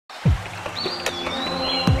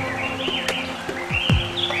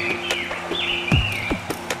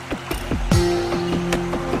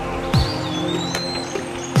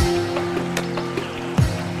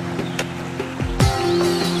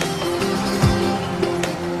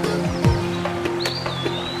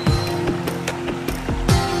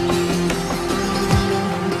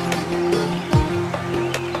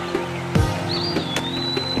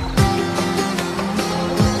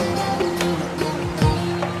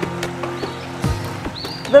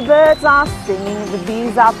The birds are singing, the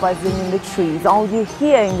bees are buzzing in the trees. All you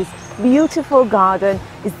hear in this beautiful garden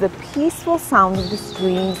is the peaceful sound of the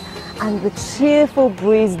streams and the cheerful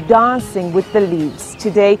breeze dancing with the leaves.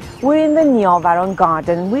 Today we're in the Niavaran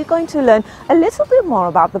garden and we're going to learn a little bit more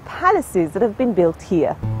about the palaces that have been built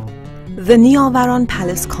here. The Niavaran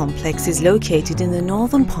Palace Complex is located in the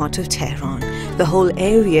northern part of Tehran. The whole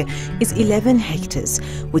area is 11 hectares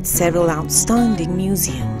with several outstanding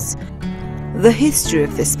museums. The history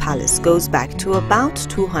of this palace goes back to about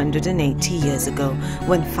 280 years ago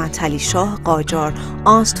when Fatali Shah Qajar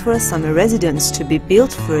asked for a summer residence to be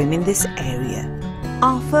built for him in this area.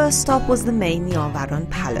 Our first stop was the main Niavaran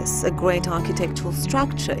Palace, a great architectural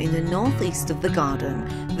structure in the northeast of the garden.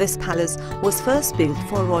 This palace was first built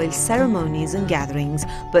for royal ceremonies and gatherings,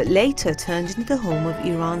 but later turned into the home of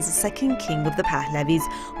Iran's second king of the Pahlavis,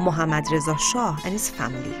 Mohammad Reza Shah, and his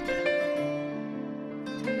family.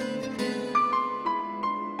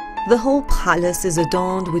 The whole palace is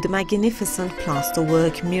adorned with magnificent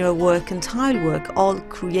plasterwork, mirrorwork and tilework, all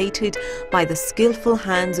created by the skillful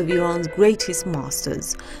hands of Iran's greatest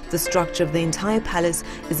masters. The structure of the entire palace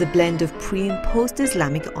is a blend of pre- and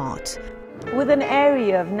post-Islamic art. With an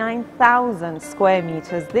area of 9,000 square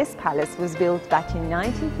meters, this palace was built back in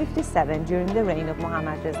 1957 during the reign of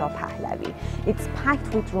Mohammad Reza Pahlavi. It's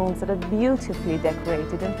packed with rooms that are beautifully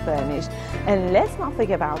decorated and furnished. And let's not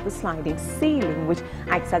forget about the sliding ceiling, which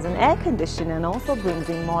acts as an air conditioner and also brings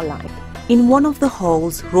in more light. In one of the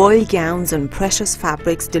halls, royal gowns and precious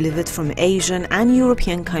fabrics delivered from Asian and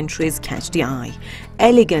European countries catch the eye.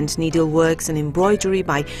 Elegant needleworks and embroidery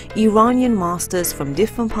by Iranian masters from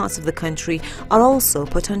different parts of the country are also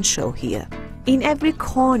put on show here. In every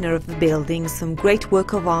corner of the building, some great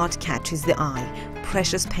work of art catches the eye.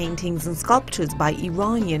 Precious paintings and sculptures by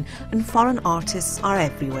Iranian and foreign artists are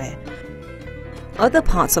everywhere. Other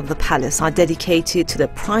parts of the palace are dedicated to the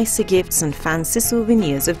pricey gifts and fancy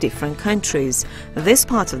souvenirs of different countries. This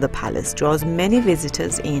part of the palace draws many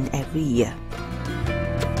visitors in every year.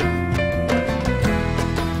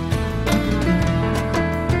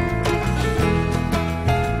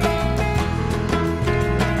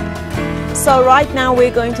 So right now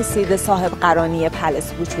we're going to see the Sahib Qaraniya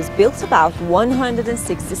Palace, which was built about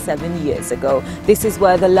 167 years ago. This is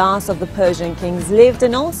where the last of the Persian kings lived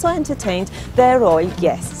and also entertained their royal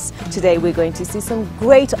guests. Today we're going to see some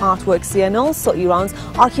great artworks here and also Iran's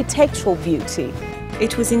architectural beauty.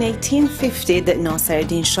 It was in 1850 that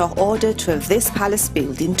Nasiruddin Shah ordered to have this palace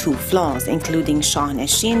built in 2 floors, including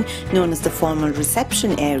Shahneshin, known as the formal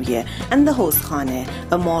reception area, and the host khane,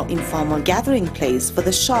 a more informal gathering place for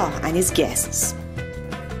the Shah and his guests.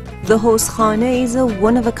 The host khane is a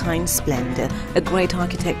one-of-a-kind splendor, a great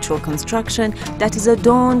architectural construction that is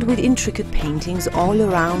adorned with intricate paintings all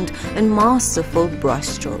around and masterful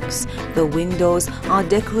brushstrokes. The windows are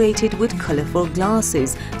decorated with colorful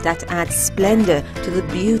glasses that add splendor to the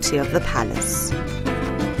beauty of the palace.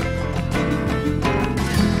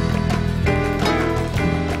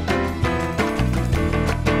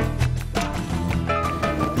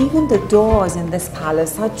 Even the doors in this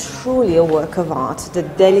palace are truly a work of art. The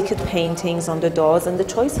delicate paintings on the doors and the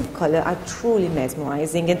choice of color are truly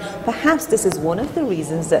mesmerizing, and perhaps this is one of the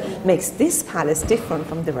reasons that makes this palace different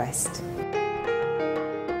from the rest.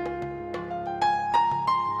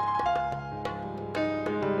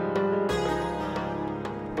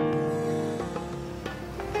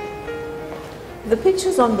 The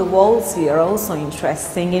pictures on the walls here are also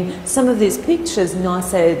interesting. In some of these pictures,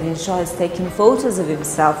 Nasiruddin Shah has taken photos of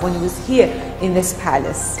himself when he was here in this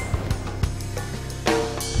palace.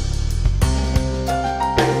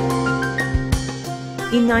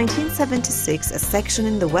 In 1976, a section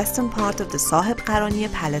in the western part of the Sahib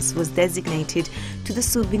Qaraniya Palace was designated to the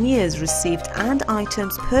souvenirs received and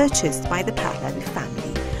items purchased by the Pahlavi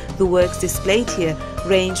family. The works displayed here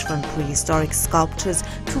range from prehistoric sculptures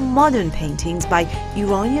to modern paintings by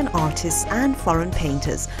Iranian artists and foreign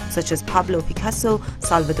painters such as Pablo Picasso,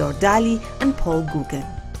 Salvador Dali and Paul Gauguin.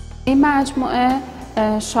 این مجموعه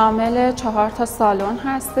شامل 4 سالن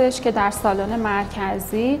هستش که در سالن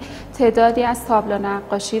مرکزی تعدادی از تابلو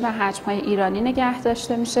نقاشی و حجم‌های ایرانی نگه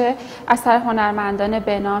داشته میشه. اثر هنرمندان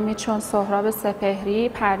بنامی چون سهراب سپهری،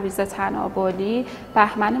 پرویز تناولی،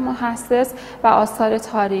 بهمن محسس و آثار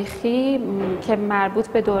تاریخی که مربوط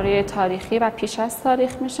به دوره تاریخی و پیش از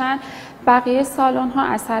تاریخ میشن. بقیه سالن‌ها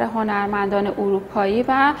اثر هنرمندان اروپایی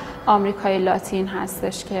و آمریکای لاتین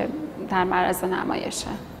هستش که در معرض نمایشه.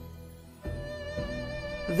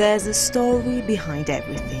 There's a story behind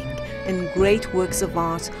everything, and great works of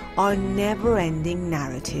art are never-ending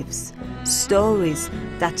narratives. Stories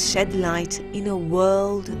that shed light in a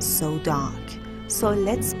world so dark. So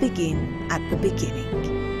let's begin at the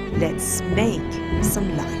beginning. Let's make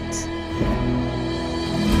some light.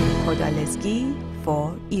 Khodalezgi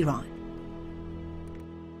for Iran.